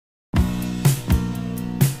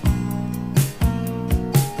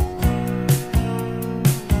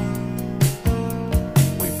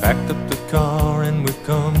Packed up the car and we've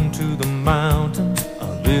come to the mountains,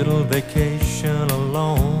 a little vacation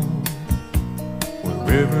alone, where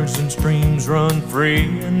rivers and streams run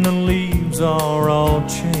free and the leaves are all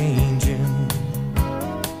changing.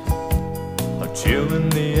 A chill in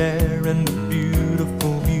the air and a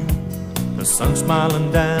beautiful view, the sun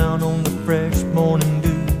smiling down on the fresh morning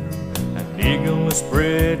dew. An eagle is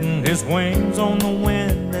spreading his wings on the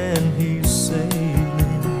wind and he's sailing.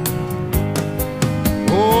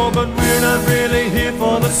 Oh, but we're not really here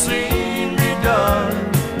for the scenery,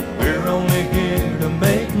 darling. We're only here to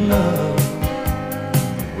make love.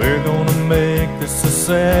 We're gonna make this a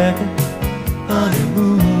second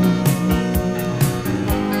honeymoon.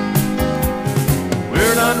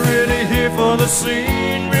 We're not really here for the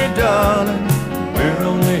scenery, darling. We're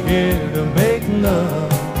only here to make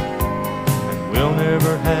love. And we'll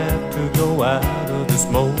never have to go out of this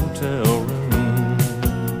motel room.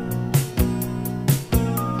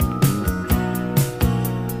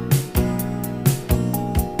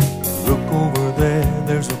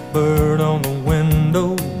 There's a bird on the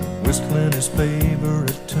window, whistling his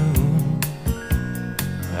favorite tune.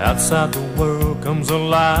 Outside the world comes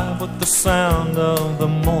alive with the sound of the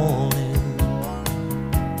morning.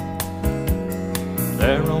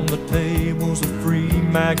 There on the table's a free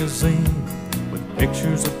magazine with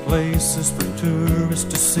pictures of places for tourists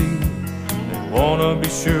to see. They wanna be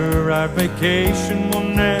sure our vacation will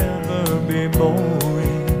never be boring.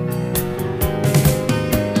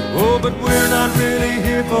 Oh, but we're not really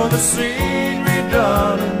here for the scenery,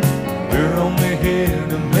 darling. We're only here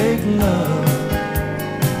to make love.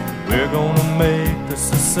 We're gonna make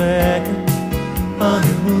this a second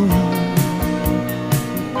honeymoon.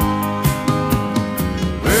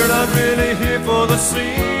 We're not really here for the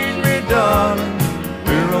scenery, darling.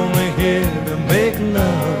 We're only here to make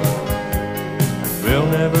love. And we'll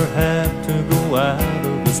never have to go out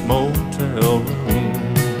of this motel room.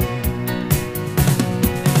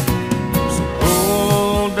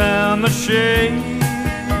 The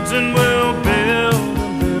shades and we'll build a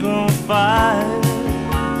little fire.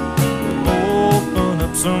 We'll open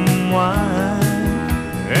up some wine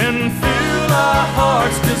and fill our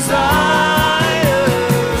heart's desires.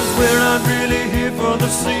 We're not really here for the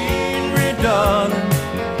scenery, darling.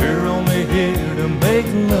 We're only here to make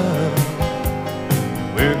love.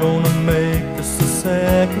 We're gonna make this a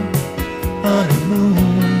second honeymoon.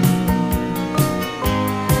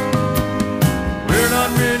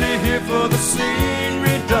 For the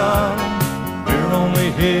scenery, darling, we're only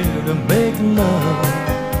here to make love.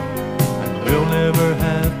 And we'll never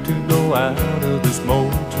have to go out of this motel.